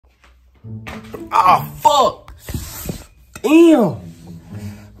Ah, fuck. Damn.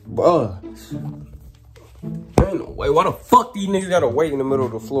 Bruh. Ain't no way. Why the fuck these niggas gotta wait in the middle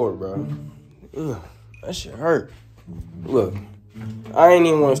of the floor, bro? Damn. That shit hurt. Look, I ain't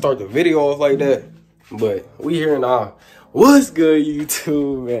even want to start the video off like that, but we here now. What's good,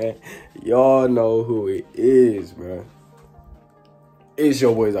 YouTube, man? Y'all know who it is, bro. It's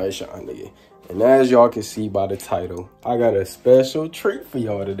your boy Zysean, nigga. And as y'all can see by the title, I got a special treat for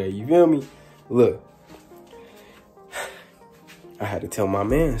y'all today. You feel me? Look, I had to tell my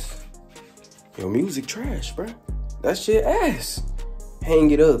mans, your music trash, bro. That shit ass.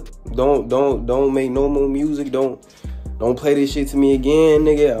 Hang it up. Don't make no more music. Don't play this shit to me again,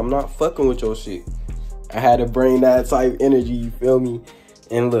 nigga. I'm not fucking with your shit. I had to bring that type energy, you feel me?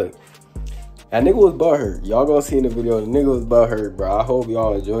 And look, that nigga was butthurt. Y'all gonna see in the video, the nigga was butthurt, bro. I hope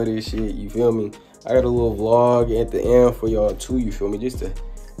y'all enjoy this shit, you feel me? I got a little vlog at the end for y'all too, you feel me? Just to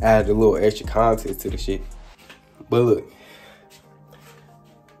add a little extra content to the shit. But look,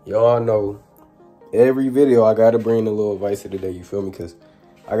 y'all know every video I gotta bring a little advice of the day, you feel me? Cause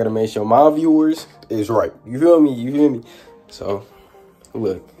I gotta make sure my viewers is right. You feel me? You feel me? So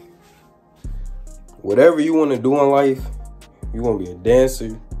look, whatever you wanna do in life, you wanna be a dancer,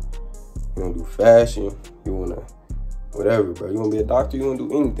 you wanna do fashion, you wanna whatever, bro. You wanna be a doctor, you wanna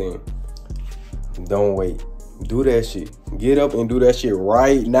do anything. Don't wait. Do that shit. Get up and do that shit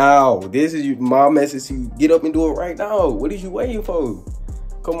right now. This is my message to you. Get up and do it right now. What is you waiting for?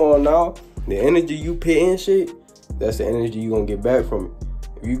 Come on now. The energy you put in shit, that's the energy you gonna get back from it.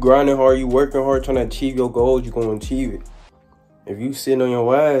 If you grinding hard, you working hard, trying to achieve your goals, you gonna achieve it. If you sitting on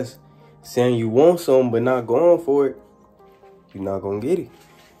your ass saying you want something but not going for it, you're not gonna get it.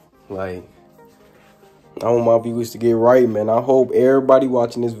 Like, I want my viewers to get right, man. I hope everybody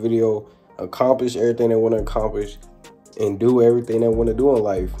watching this video accomplish everything they want to accomplish and do everything they want to do in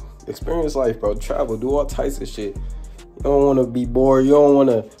life. Experience life, bro. Travel, do all types of shit. You don't want to be bored. You don't want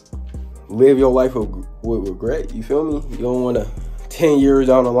to live your life with regret. You feel me? You don't want to 10 years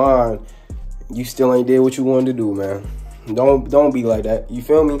down the line, you still ain't did what you wanted to do, man. Don't be like that. You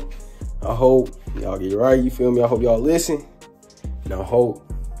feel me? I hope y'all get right. You feel me? I hope y'all listen. And I hope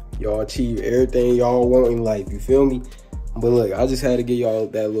y'all achieve everything y'all want in life. You feel me? But look, I just had to give y'all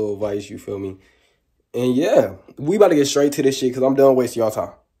that little advice, you feel me? And yeah, we about to get straight to this shit because I'm done wasting y'all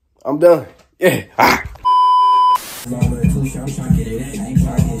time. I'm done. Yeah. Ah.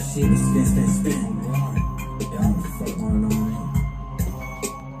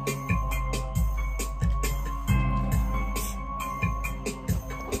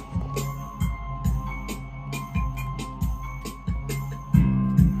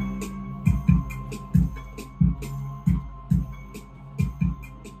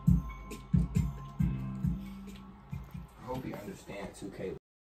 Hope you understand 2K.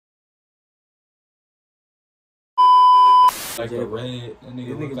 Like the red, that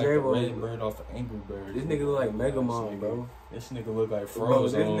nigga look like Jayvo, the red bird off of Angry Birds. This nigga look like Mega Mom, bro. This nigga look like Bro,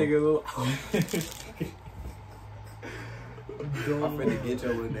 Frozen. this nigga look. I'm finna get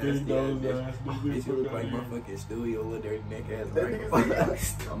your little nasty ass bitch. Bitch, you look like motherfucking studio with their neck ass.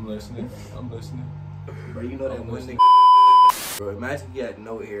 I'm listening. Bro, you know that one nigga. Bro, imagine you had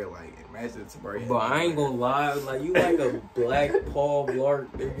no hair, like, imagine it's bro. But I ain't gonna lie, like you like a black Paul Blart,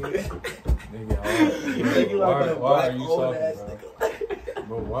 nigga. Nigga, why are you talking, bro?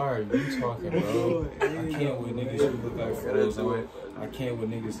 Bro, why are you talking, bro? I can't with niggas who look like Frozen. I can't with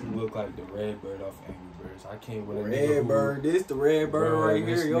niggas who look like the red bird off Angry Birds. I can't with a nigga Red bird, this the red bird Bro, right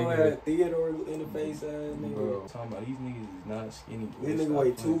here. this You don't nigga- have Theodore in the face ass nigga. Bro, talking about these niggas is not skinny. Bro. This nigga Stop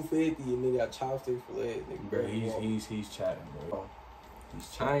weigh playing. 250 and nigga got chopsticks for legs, nigga. Bro, he's chatting, bro. He's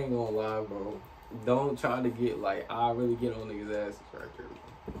I chatting. ain't gonna lie, bro. Don't try to get like I really get on niggas' asses right here.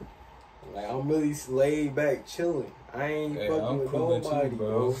 Bro. Like I'm really laid back, chilling. I ain't Hey, fucking I'm with cool with nobody, you,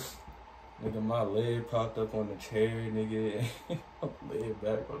 bro. Nigga, my leg propped up on the chair, nigga. I'm laid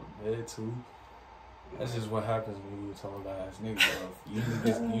back on the bed too. That's just what happens when you a tall ass nigga, bro. You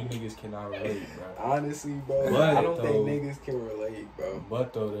niggas cannot relate, bro. Honestly, bro, But I don't think though- niggas can relate, bro.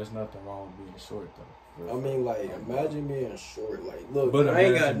 But though, there's nothing wrong with being short though. I mean, like, imagine being short. Like, look, But I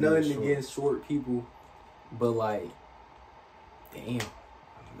ain't got imagine being nothing short. against short people, but like, damn,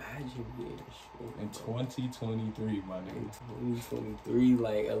 imagine being short. In 2023, my nigga. 2023,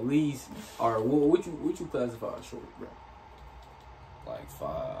 like at least, or what you classify as short, bro? Like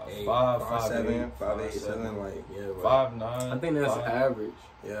 5'7", 5'8", 7, like, yeah, bro. 5'9". I think that's 5', average.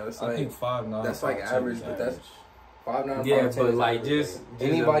 Yeah, that's I like, think 5'9". that's like 5'10" average, is but that's average. 5'9", Yeah, 5'10" but is like average. just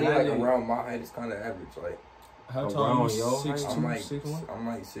Anybody like imagine- around my height is kind of average. Like, How tall are you? Around your 6'2", I'm like 6'1"? I'm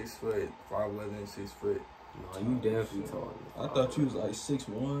like 6 foot, 5'11", 6 foot. No, you definitely tall. I thought you was like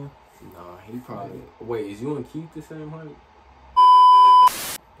 6'1". Nah, he probably. Wait, is you and Keith the same height?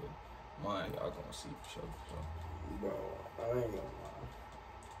 Mine, y'all gonna see for sure. Bro, I ain't gonna lie.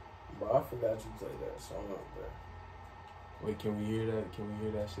 Bro, I forgot you played that song up there. Wait, can we hear that? Can we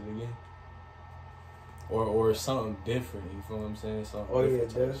hear that shit again? Or something different, you feel what I'm saying? Something different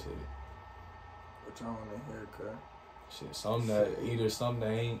type shit. What y'all want to hear, cuz? Shit, something that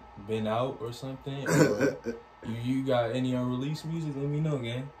ain't been out or something. Or you got any unreleased music, let me know,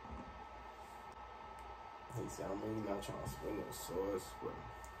 gang. He said, I'm really not trying to spend no sauce, but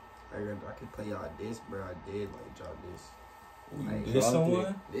I can play y'all this, bro. I did like drop this. Like, this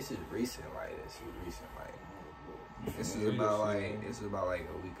someone? This is recent, like this is about like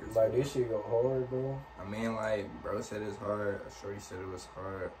a week or two. Like this shit go hard, bro. I mean, like bro said it's hard. Shorty said it was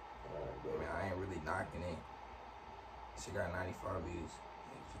hard. I mean, I ain't really knocking it. She got 95 views.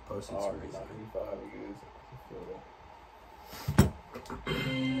 She posted some recently. 95 views.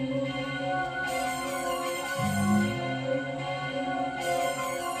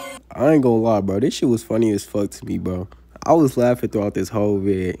 I ain't gonna lie, bro. This shit was funny as fuck to me, bro. I was laughing throughout this whole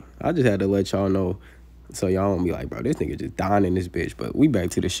vid. I just had to let y'all know so y'all don't be like, bro, this nigga just dying in this bitch. But we back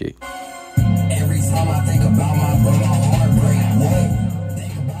to the shit. Every time I think about my bro, my heart break. What?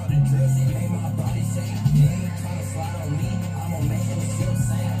 Think about the drugs that made my body shake. You ain't tryna slide on me, I'ma make your ship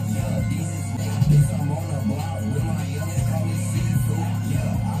sink. Yeah, these is big bitch, I'm on the block with my youngest, call me seafood.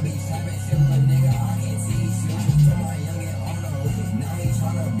 Yeah, I be trapping till a nigga, I can teach you. To my youngin' on the roof, now he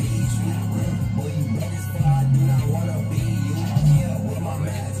tryna beat you. Boy, you broke as fuck, I do not wanna be you. Yeah, with my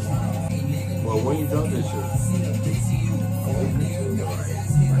man tryna hate nigga. Well, when you drop this shit?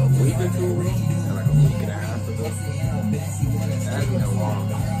 A week or two, bro? Like a week and a half ago. That's been long.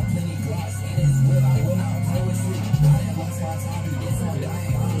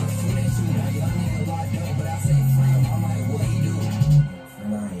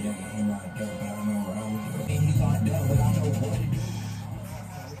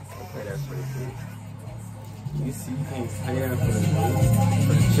 That's pretty cool. You see, you can't say that for the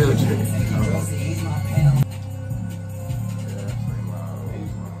Children.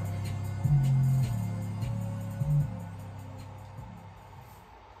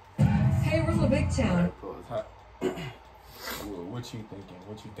 Hey, we're Big Town. What you thinking?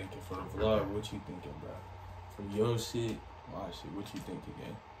 What you thinking for the vlog? What you thinking, bro? For your shit, my shit, what you thinking,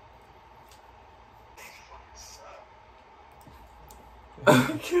 gang?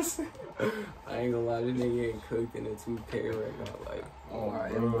 I ain't gonna lie, this nigga ain't cooked in a 2K right now. Like, Oh,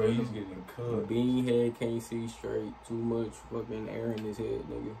 bro, he's getting cooked. bean head can't see straight. Too much fucking air in his head,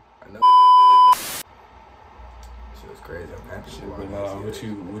 nigga. I know. Shit was crazy. I'm happy. Shit, but nah, what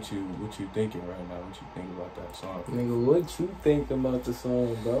you thinking right now? What you think about that song? Nigga, what you think about the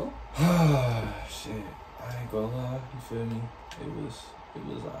song, bro? Shit, I ain't gonna lie. You feel me? It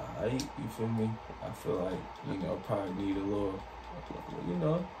was alright. You feel me? I feel like probably need a little,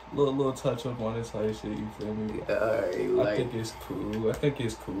 little touch up on this type shit. You feel me? Alright, I think it's cool. You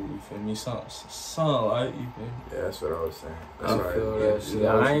feel me? Something like, you feel me? Yeah, that's what I was saying. That's I right. feel Yeah, that shit.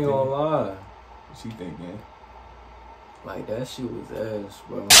 I ain't gonna lie. What you think, man? Like, that shit was ass,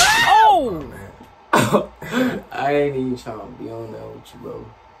 bro. Oh man. I ain't even trying to be on that with you, bro.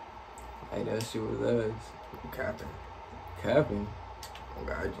 Like, that shit was ass. I'm capping. Capping? Oh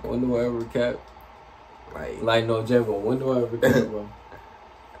God. When do I ever cap? Like no, Jayvo, when do I ever cap, bro?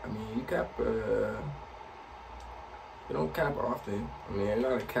 I mean, you cap. You don't cap often. I mean, you're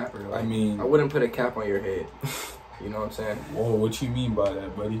not a capper. Like, I wouldn't put a cap on your head. You know what I'm saying? Whoa, what you mean by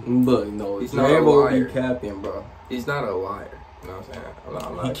that, buddy? But no, he's not a Jayvo liar. be capping, bro. He's not a liar. You know what I'm saying? I'm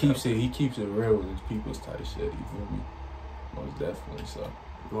not He keeps it real with his people's type shit. You feel me? Most definitely. So.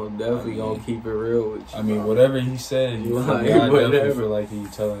 Well, definitely gonna keep it real with you. I mean, whatever he says, you feel me? I definitely feel like he's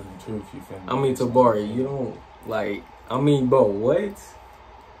telling the truth. You feel me? I mean, Tabari, you don't like. I mean, bro, what?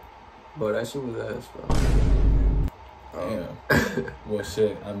 Bro, that shit was ass, bro. Damn. Well,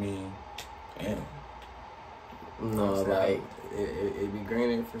 shit. I mean, damn. No, like it'd be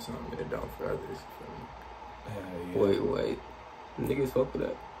granted for some, it don't for others. Yeah. Wait, niggas fuck with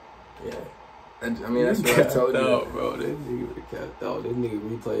that. Yeah. I mean, that's what I told you, bro. This nigga capped out. This nigga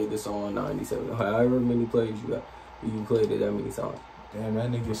replayed the song 97. However many plays you got, you played it that many times. Damn, that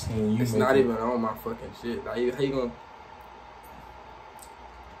nigga saying you. It's not even on my fucking shit. Like, how you gonna?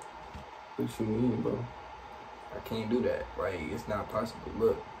 What you mean, bro? I can't do that. Like, it's not possible.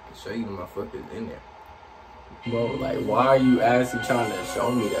 Look, I can show you the motherfuckers in there. Bro, like, why are you actually trying to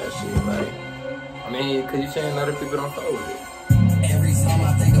show me that shit? Like, I mean, cause you're saying other people don't fuck with it. Every time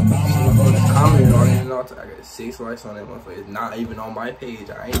I think about my Commented on it and all. I got 6 likes on that motherfucker. It's not even on my page.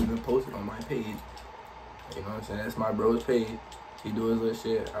 I ain't even posted on my page. You know what I'm saying? That's my bro's page. He do his little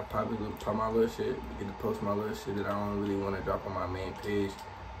shit. I probably put my little shit. Get to post my little shit that I don't really want to drop on my main page.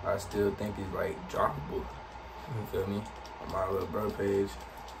 I still think it's like droppable. You feel me? On my little bro page.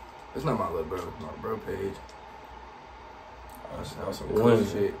 It's not my little bro. It's my bro page. On some cool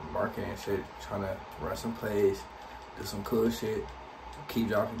shit, marketing shit, trying to run some plays, do some cool shit, keep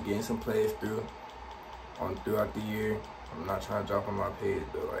dropping, getting some plays throughout the year. I'm not trying to drop on my page,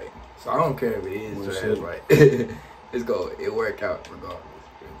 but like, so I don't care if it is trash, like, it work out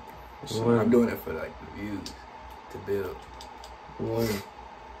regardless. I'm doing it for like the views, to build.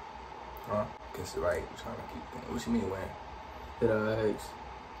 Huh? Cause like, trying to keep, what you mean when? Did I ask?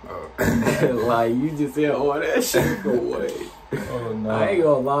 Oh. Like, you just said all that shit go away. Oh, no. I ain't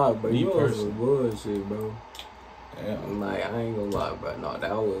gonna lie, bro. Me You was personally. some bullshit, bro. Damn. Like, I ain't gonna lie, bro. No,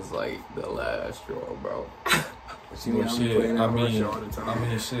 that was like the last straw, bro. What you mean? Well, I'm shit, playing I that mean, all the time. I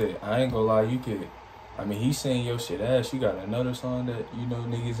mean, shit. I ain't gonna lie. You could. I mean, he's saying your shit ass. You got another song that you know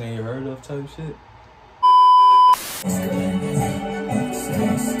niggas ain't heard of type shit.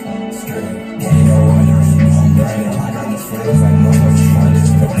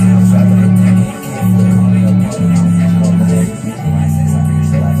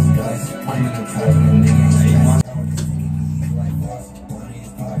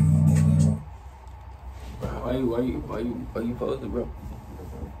 Why you posted, bro?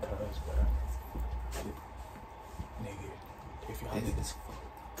 Cuz, bro. Nigga, if y'all niggas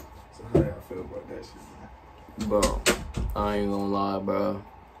So how y'all feel about that shit, man? Bro, I ain't gonna lie, bro.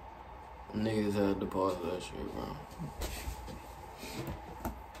 Niggas had to pause that shit, bro.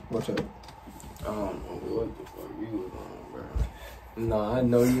 What's up? I don't know what the fuck you was on, bro. No, I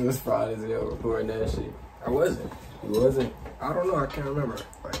know you was fried as hell recording that shit. I wasn't. You wasn't? I don't know. I can't remember.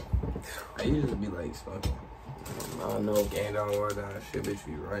 Like, I usually be like smoking. I know. Gain down, water down, shit, bitch,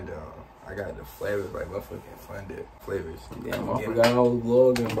 you run down. I got the flavors, like motherfucking fun dip flavors. Damn, I forgot I was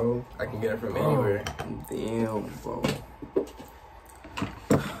vlogging, bro. I can get it from anywhere. Damn, bro.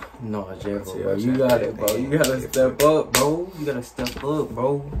 No, Jayvo, That's it, bro. I You checked got that it, bro. thing. You gotta step up, bro. You gotta step up,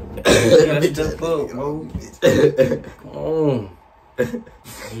 bro. You gotta step up, bro. Come on.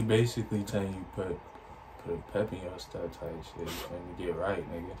 he basically telling you put a pep in your stuff type shit and get right,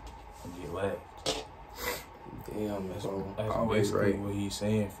 nigga, and get left. Damn, bro. That's Always basically right. what he's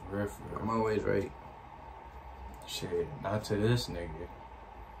saying for real, for I'm real. always right. Shit, not to this nigga.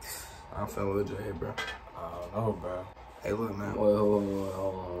 I'm feeling with Jay, bro. I don't know, bro. Hey, look, man. Wait, hold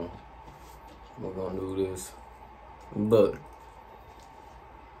on. We're gonna do this. But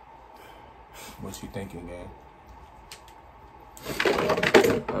What you thinking, gang?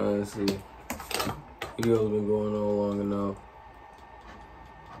 honestly, video's been going on long enough.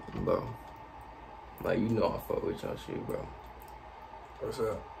 Bro. Like, you know I fuck with y'all shit, bro. What's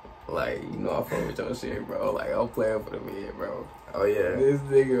up? Like, you know I fuck with y'all shit, bro. Like, I'm playing for the man, bro. Oh, yeah. This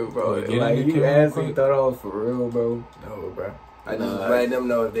nigga, bro. Wait, get Like, in the you camera actually quick. thought I was for real, bro. No, bro. I just Nah. letting them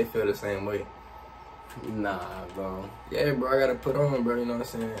know if they feel the same way. Nah, bro. Yeah, bro, I gotta put on, bro, you know what I'm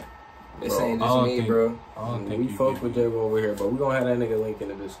saying? This Bro, ain't I just don't me, think- bro. I don't think We you fuck get with me. Jayvo over here, but we gonna have that nigga link in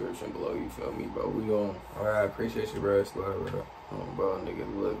the description below, you feel me, bro? We gonna, I appreciate you, bro. It's love, bro. bro, nigga,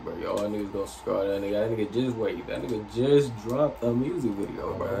 look, bro, y'all niggas gonna subscribe to that nigga. That nigga just wait. That nigga just dropped a music video,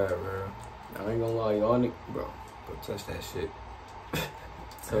 Oh, bro. bro, bro. I ain't gonna lie, y'all niggas, bro. Go touch that shit.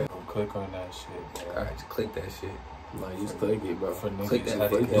 Go click on that shit, bro. Alright, just click that shit. Like, just click it, bro. For Click niggas that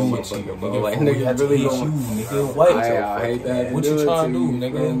have to fucking do it to you, motherfucker, nigga. bro. Like, For we niggas have to really hate gonna- you, nigga. What? I hate that. What you trying to do, you feel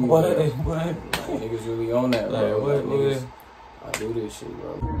nigga? me? What? Like, What? niggas really on that, bro. Like, what? Like, niggas, I do this shit,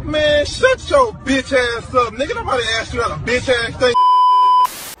 bro. Man, shut your bitch ass up, nigga. Nobody asked you that a bitch ass thing.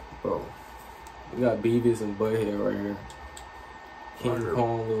 Bro, we got Beavis and Butthead right here. King Word.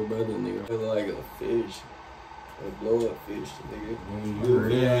 Kong, little brother, nigga. Look like a fish. A blow up fish, nigga. You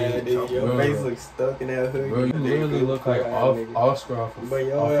really, Your bro, face looks stuck in that hood. bro, you literally look like Oscar off of, But off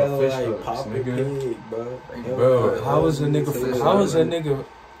y'all of Fish like Hooks, Papa nigga. Pig, bro. Bro, how is a nigga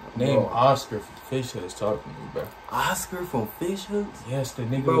named Bro. Oscar from Fish Hooks talking to me, bro? Oscar from Fish Hooks? Yes, the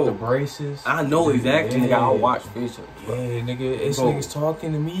nigga Bro, with the braces. I know exactly, Yeah. nigga. I watch Fish Hooks, Yeah, bro. nigga, it's Bro. niggas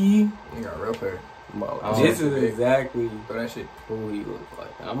talking to me. You got real hair. Bro, Oh, this is exactly Throw that shit. who he looks like.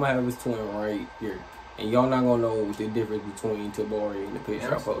 I'm gonna have his twin right here. And y'all not gonna know the difference between Tabari and the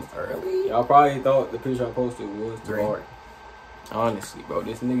picture I posted. Early? Y'all probably thought the picture I posted was Green. Tabari. Honestly, bro,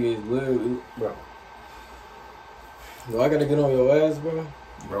 this nigga is literally, bro. Do I gotta get on your ass, bro?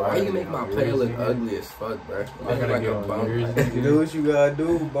 Bro, why you make my play look ugly as fuck, bro? I gotta like get a on bum. yours, Like, nigga. Do what you gotta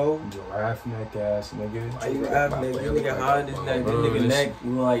do, bro. Giraffe neck ass nigga. Why you make Rap my nigga, play you look nigga like a hide this bum? neck, Bro, this nigga this- neck,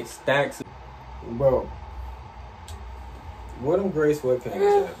 you like stacks. Bro, where them gray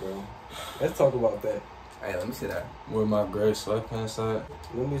sweatpants at, bro? Let's talk about that. Hey, let me see that. Where my gray sweatpants at?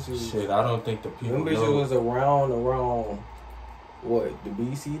 Them bitches, Shit, I don't think the people them bitches know. was around what, the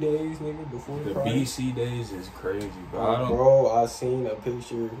BC days, nigga, before The Christ? BC days is crazy, bro. Bro, I seen a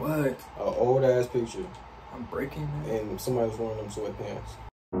picture, What? an old ass picture, I'm breaking, man. and somebody was wearing them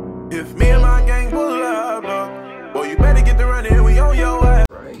sweatpants. If me and my gang pull up, no, boy, you better get the running. We on your ass.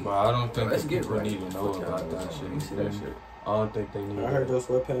 Right. But I don't think Let's the get people right. need to know Fuck about y'all. that shit. Let me see that shit. I don't think they need. I heard those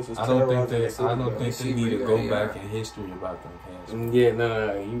sweatpants was I don't think terrorizing the city, I don't bro. think See they need to where go they back are. in history about them pants. Yeah,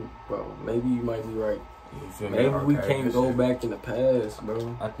 nah, you, bro, maybe you might be right. You feel me? Maybe we Okay, can't this go shit. back in the past,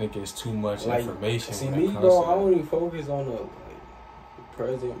 bro. I think it's too much Like, information. see when me, it comes bro, to I that. only focus on the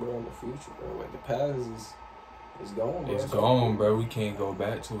present, bro, and the future, bro. Like the past is gone, bro. It's gone, bro. We can't go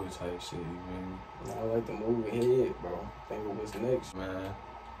back to it type shit. You feel me? I like to move ahead, bro. Think of what's next. Man.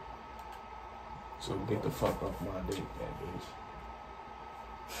 So get the fuck off my dick, that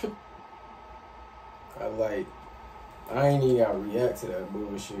bitch. I ain't even gotta react to that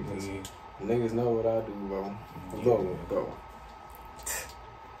bullshit, cause niggas know what I do, bro. Bro.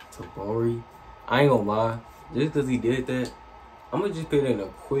 Tabori, I ain't gonna lie. Just cause he did that, I'm gonna just put in a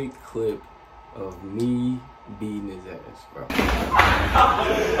quick clip of me beating his ass, bro.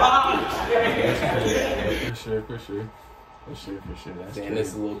 For sure. That's Then crazy.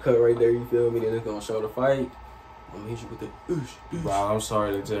 this little cut right there, you feel me? Then it's gonna show the fight. I'm gonna hit you with the oosh. Bro, I'm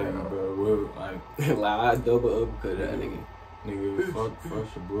sorry to tell you, bro. We're like, Like I double uppercut that nigga. nigga, fuck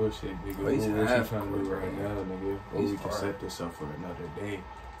your bullshit, nigga. Wait, What you half trying to do court, right bro. now, nigga? Or He's we can hard. set this up for another day,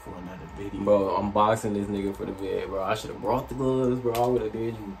 for another video. Bro, I'm boxing this nigga for the vid, bro. I should have brought the gloves, bro. I would have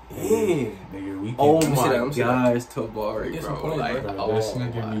did you in. Nigga, we can. Oh Let me see my that, let me see that. gosh, Tabari, Get some bro. points, Like, bro. Bro, this oh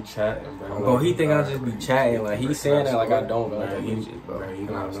nigga my. be chatting, bro. Bro, he think I just be chatting. Like, he's saying that like I don't know Bro, that he, bitches, bro. bro, he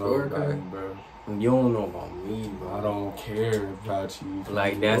Can I don't know score, about cuz? me, bro. You don't know about me, bro. I don't care about you.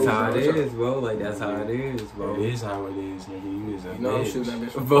 Like, that's how it Bro, is, bro. Like, that's how it is, bro. It is how it is, nigga. You is a You know I'm bitch. shooting that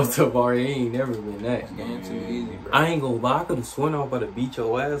bitch. Bro, Tabari ain't never been that. Game too easy, bro. I ain't gonna lie, I could have sworn I was about to beat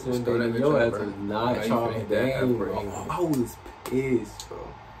your ass one Just day. throw that and bitch Your up, ass bro. was Now not you trying finna to hit that game, effort bro. angle. I was pissed, bro.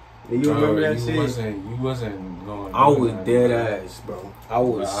 Do you Bro, remember that you shit? You wasn't going. I was that, dead bro. ass, bro. I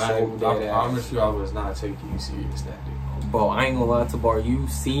was Bro, so dead I ass. promise you, I was not taking you serious that day. Bro, I ain't gonna lie to Bar. You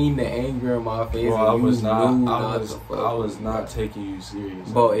seen the anger in my face, Bro, and I you was not. knew I was. to fuck I was with me, not bro. taking you serious.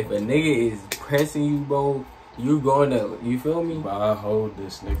 Bro, if a nigga is pressing you, bro, you gonna, you feel me? But I hold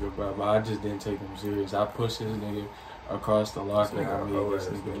this nigga, bro. But I just didn't take him serious. I pushed this nigga across the locker. This nigga I made hold this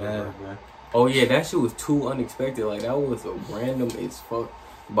this nigga nigga, mad, bro. Oh yeah, that shit was too unexpected. Like that was a random as fuck.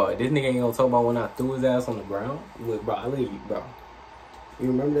 But this nigga ain't gonna talk about when I threw his ass on the ground. Look, bro, I literally, bro. You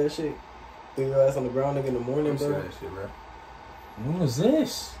remember that shit? Threw your ass on the ground, nigga, in the morning, Let me see bro. that shit, bro. When was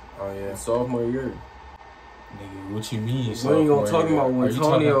this? Oh yeah. Sophomore year. Nigga, what you mean? We ain't gonna talk about when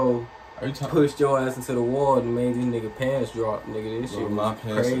Tonio Are you talking? pushed your ass into the wall and made this nigga pants drop, nigga. This shit Bro, was my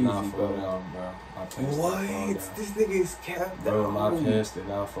pants crazy, did not fall bro. down, bro. My pants did not fall What? down. This nigga is capped Bro, out. my pants did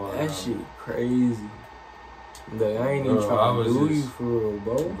not fall down. That shit crazy. Like, I ain't Bro, even I trying was to do just- you for real,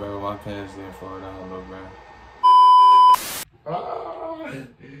 bro. Bro, my pants didn't fall down, little bro.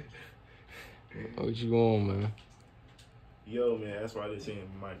 What you on, man? Yo, man, that's why they saying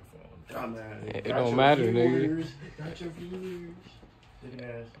microphone. It don't matter, nigga. Got your viewers. Looking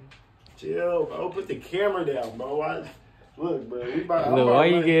at chill, bro. Put the camera down, bro. Look, bro. Look, why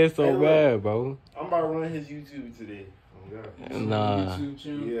you getting so mad, bro? I'm about to run his YouTube today. Oh, God. Nah.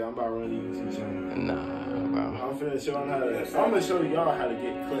 Yeah, I'm about to run the YouTube channel. Nah, bro. I'm finna show him how to. I'm gonna show y'all how to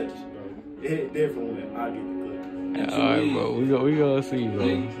get clips, bro. It hit different when I get the clip. Alright, bro. We gonna see, bro.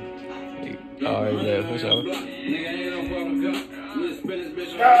 Alright, man. For sure.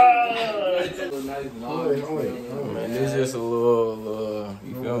 Man, this just a little,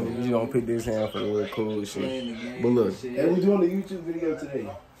 you feel me? We just gonna pick this hand for a little cool shit. But look, Hey, we doing a YouTube video today.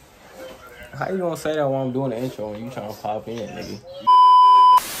 how you gonna say that while I'm doing the intro and you trying to pop in, nigga?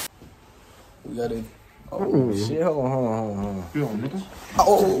 We gotta. Oh shit! Hold on.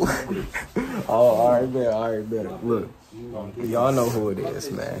 Oh, alright, better. Look, y'all know who it is,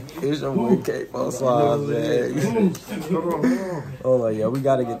 man. It's your boy K-Pop Slides, man. Hold on, yeah, we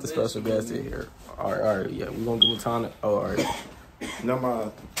gotta get the special guest in here. Alright, yeah, we gonna give him time to. Oh, alright. Now my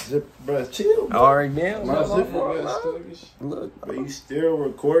zip, bro, chill. Bro. Alright, damn. My zipper, Look, but you still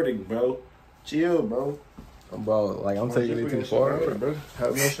recording, bro. Chill, bro. bro, like I'm taking it too far, bro.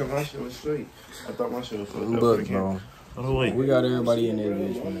 Have my shit was straight. I thought my shit was fucked up. Look, bro. Oh, wait. We got everybody in there,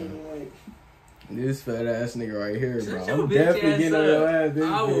 bitch, man. This fat ass nigga right here, bro. Shut your I'm bitch definitely ass getting on up. your ass,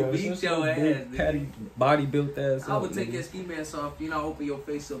 bitch. I will bro. beat Shut your big, ass, nigga. Patty, body built ass. I up, would take nigga. your ski mask off, you know, open your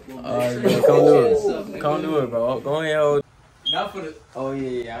face up a little bit. Alright, Shut bro, your come do bitch ass up, it. nigga. Come do it, bro. Go ahead, hold. Not for the. Oh,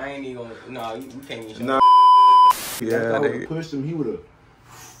 yeah, I ain't even gonna. Nah, we can't even show Nah. Yeah, I would nigga. have pushed him, he would have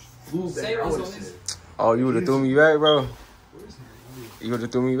flew back. I would've said, Oh, you would have threw me back, bro? You would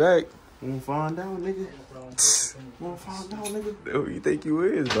have threw me back? won't find out, nigga. Won't find out, nigga. Who you think you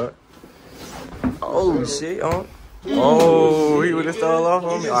is, bro? Oh, shit, Oh, he would have stole off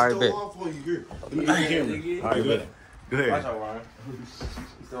on me? All right, bet. All right, bet. Go ahead.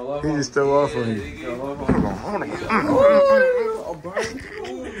 He just stole off on me.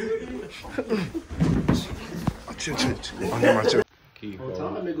 Chill. I'll get my chill. Whole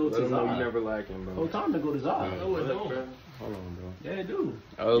time to go to Zysean. Never lacking, bro. Whole time to go to Zysean. Hold on, bro. Yeah, it do.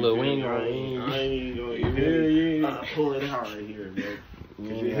 Oh, look, we ain't I gonna. ain't gonna pull it out right here, bro. Cause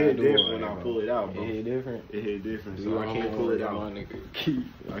it hit different when I pull it out, bro. It hit different. It hit different, so I can't pull it out.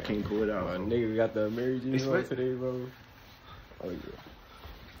 I can't pull it out. My nigga got the Mary Jane on today, bro. Oh, yeah.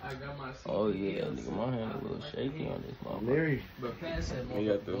 I got my seat. Oh, yeah, nigga, my hand a little shaky on this motherfucker. Mary. But pass that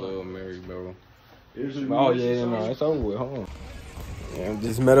You got the little Mary, bro. Oh, yeah, no, it's over with. Hold on. Yeah, I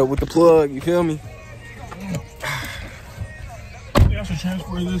just met up with the plug, you feel me? I should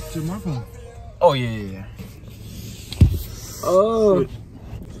transfer this to my phone. Oh, yeah. Oh.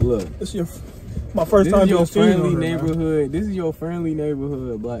 Look. This is my first time This is your doing friendly steam neighborhood. This is your friendly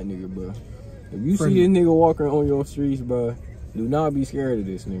neighborhood black nigga, bro. If you see this nigga walking on your streets, bro, do not be scared of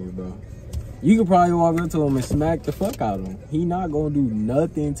this nigga, bro. You could probably walk up to him and smack the fuck out of him. He not gonna do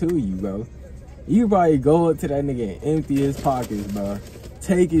nothing to you, bro. You could probably go up to that nigga and empty his pockets, bro.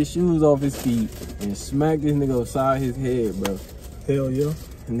 Take his shoes off his feet and smack this nigga upside his head, bro. Hell yeah.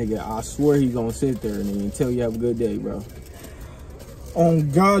 Nigga, I swear he gonna sit there and tell you have a good day, bro. On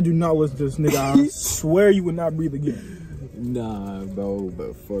God, do not listen to this nigga. I swear you would not breathe again. Nah, bro,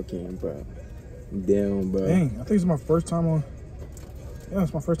 but fucking, bro. Damn, bro. Dang, I think it's my first time on. Yeah,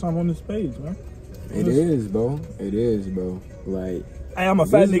 it's my first time on this page, man. It is, bro. It is, bro. Like, hey, I'm a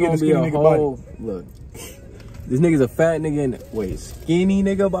fat nigga in a skinny nigga body. Look, this nigga's a fat nigga in skinny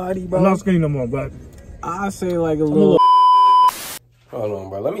nigga body, bro. I'm not skinny no more, but I say like a little. Hold on,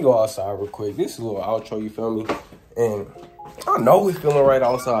 bro. Let me go outside real quick. This is a little outro, you feel me? And I know we feeling right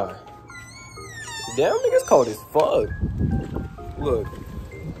outside. Damn, nigga's cold as fuck. Look.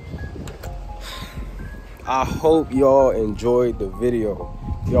 I hope y'all enjoyed the video.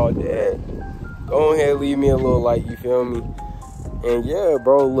 If y'all did, go ahead, leave me a little like, you feel me? And yeah,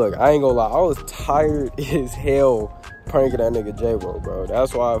 bro, look, I ain't gonna lie. I was tired as hell pranking that nigga Jayvo, bro.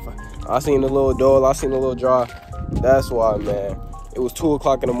 That's why I seen the little dole, I seen the little draw. That's why, man. It was 2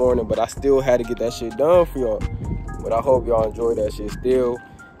 o'clock in the morning, but I still had to get that shit done for y'all. But I hope y'all enjoy that shit still.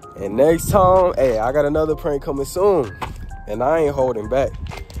 And next time, hey, I got another prank coming soon. And I ain't holding back.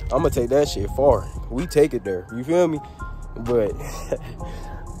 I'm gonna take that shit far. We take it there, you feel me? But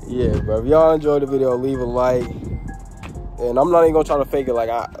yeah, bro, if y'all enjoyed the video, leave a like. And I'm not even gonna try to fake it. Like,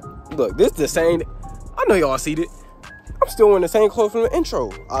 look, this the same. I know y'all seen it. I'm still wearing the same clothes from the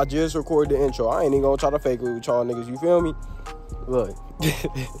intro. I just recorded the intro. I ain't even gonna try to fake it with y'all niggas, you feel me? Look.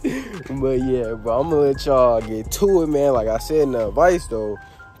 But yeah, bro, I'm gonna let y'all get to it, man. Like I said in the advice though,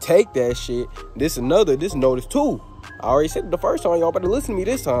 take that shit. This notice too. I already said it the first time. Y'all better listen to me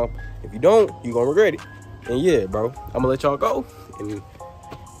this time. If you don't, you gonna regret it. And yeah, bro, I'm gonna let y'all go. And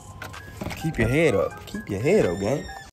keep your head up. Keep your head up, gang.